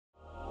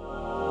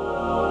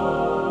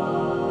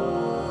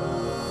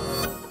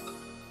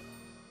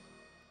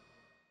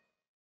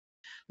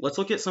let's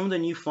look at some of the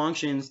new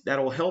functions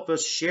that will help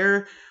us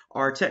share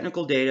our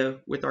technical data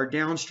with our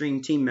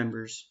downstream team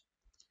members.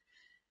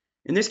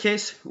 In this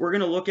case, we're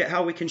going to look at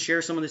how we can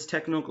share some of this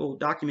technical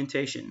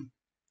documentation.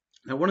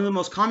 Now, one of the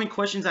most common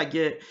questions I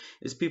get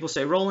is people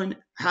say, Roland,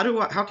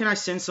 how can I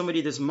send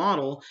somebody this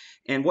model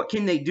and what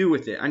can they do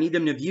with it? I need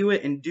them to view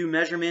it and do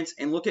measurements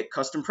and look at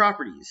custom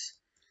properties.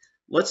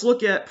 Let's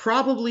look at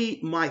probably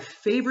my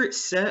favorite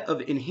set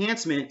of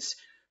enhancements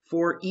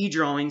for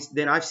eDrawings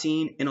that I've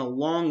seen in a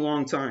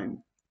long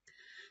time.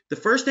 The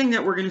first thing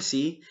that we're going to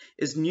see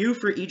is new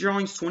for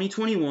eDrawings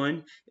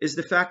 2021 is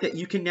the fact that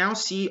you can now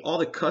see all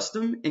the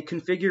custom and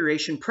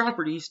configuration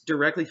properties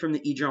directly from the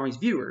eDrawings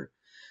viewer.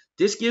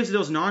 This gives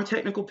those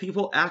non-technical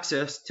people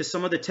access to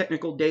some of the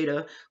technical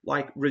data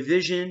like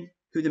revision,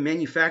 who the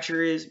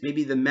manufacturer is,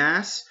 maybe the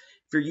mass.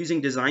 If you're using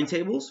design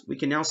tables, we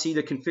can now see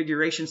the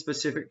configuration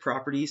specific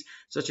properties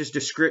such as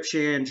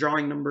description,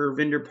 drawing number,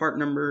 vendor part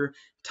number,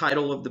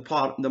 title of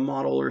the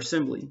model or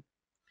assembly.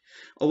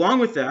 Along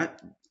with that,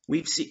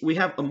 we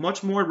have a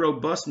much more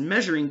robust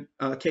measuring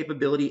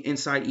capability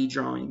inside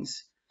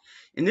eDrawings.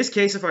 In this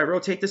case, if I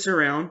rotate this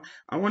around,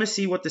 I want to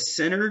see what the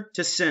center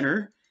to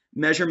center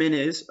measurement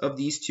is of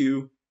these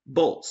two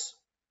bolts.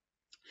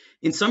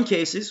 In some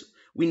cases,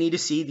 we need to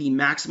see the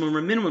maximum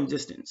or minimum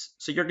distance.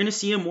 So you're going to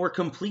see a more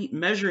complete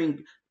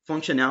measuring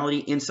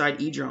functionality inside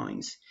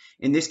eDrawings.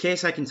 In this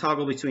case, I can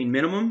toggle between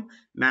minimum,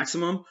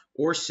 maximum,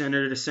 or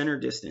center to center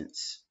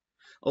distance.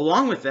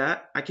 Along with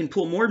that, I can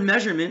pull more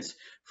measurements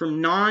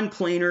from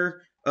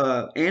non-planar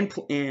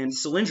and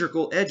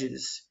cylindrical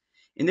edges.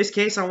 In this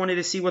case, I wanted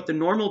to see what the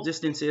normal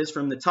distance is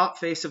from the top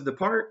face of the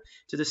part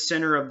to the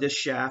center of this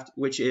shaft,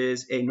 which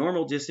is a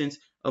normal distance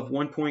of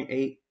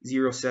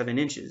 1.807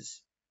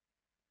 inches.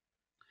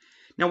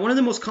 Now, one of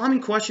the most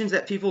common questions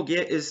that people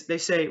get is they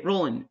say,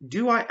 Roland,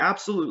 do I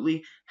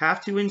absolutely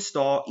have to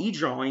install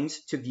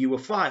eDrawings to view a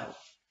file?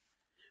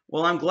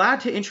 Well, I'm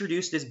glad to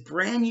introduce this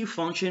brand new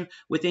function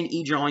within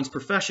eDrawings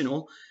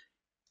Professional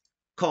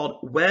called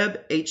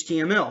Web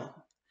HTML.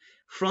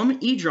 From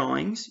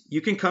eDrawings,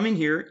 you can come in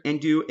here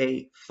and do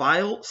a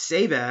file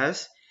save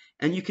as,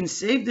 and you can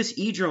save this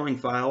eDrawing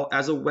file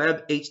as a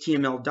Web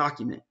HTML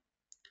document.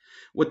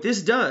 What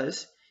this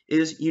does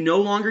is you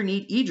no longer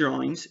need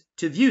eDrawings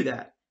to view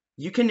that.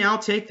 You can now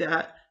take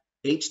that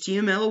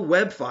HTML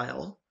web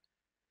file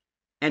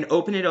and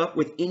open it up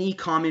with any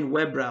common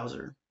web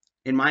browser.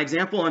 In my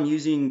example, I'm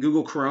using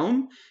Google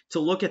Chrome to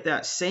look at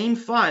that same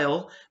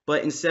file,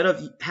 but instead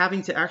of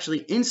having to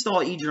actually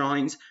install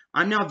eDrawings,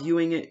 I'm now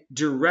viewing it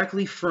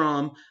directly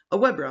from a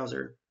web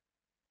browser.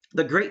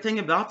 The great thing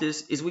about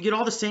this is we get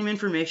all the same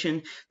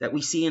information that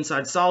we see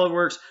inside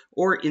SOLIDWORKS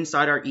or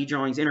inside our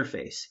eDrawings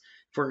interface.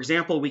 For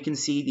example, we can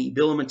see the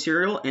bill of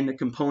material and the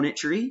component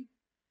tree.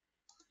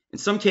 In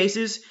some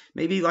cases,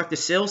 maybe like the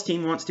sales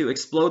team wants to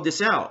explode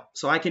this out.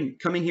 So I can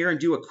come in here and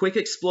do a quick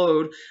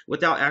explode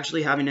without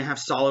actually having to have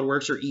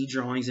SOLIDWORKS or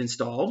eDrawings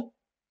installed.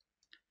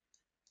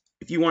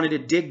 If you wanted to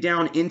dig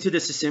down into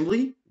this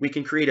assembly, we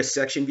can create a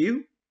section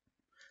view.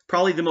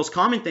 Probably the most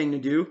common thing to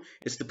do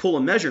is to pull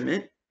a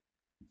measurement.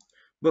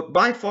 But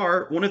by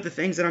far, one of the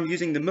things that I'm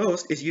using the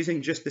most is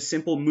using just the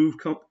simple move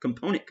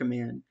component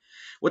command.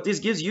 What this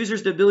gives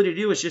users the ability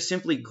to do is just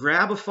simply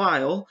grab a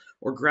file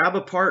or grab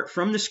a part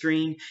from the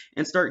screen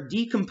and start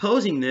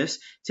decomposing this,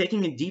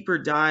 taking a deeper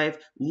dive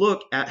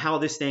look at how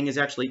this thing is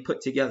actually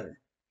put together.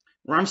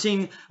 Where I'm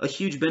seeing a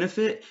huge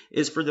benefit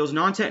is for those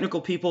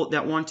non-technical people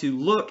that want to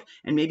look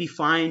and maybe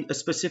find a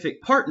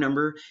specific part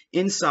number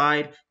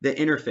inside the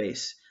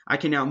interface. I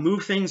can now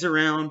move things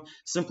around,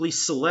 simply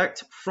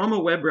select from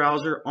a web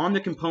browser on the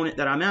component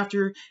that I'm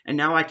after, and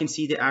now I can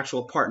see the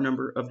actual part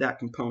number of that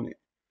component.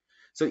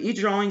 So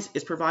eDrawings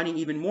is providing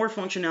even more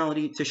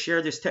functionality to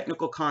share this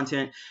technical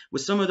content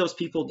with some of those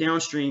people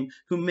downstream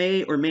who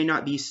may or may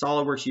not be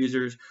SOLIDWORKS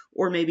users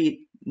or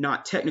maybe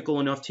not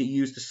technical enough to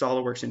use the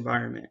SOLIDWORKS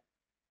environment.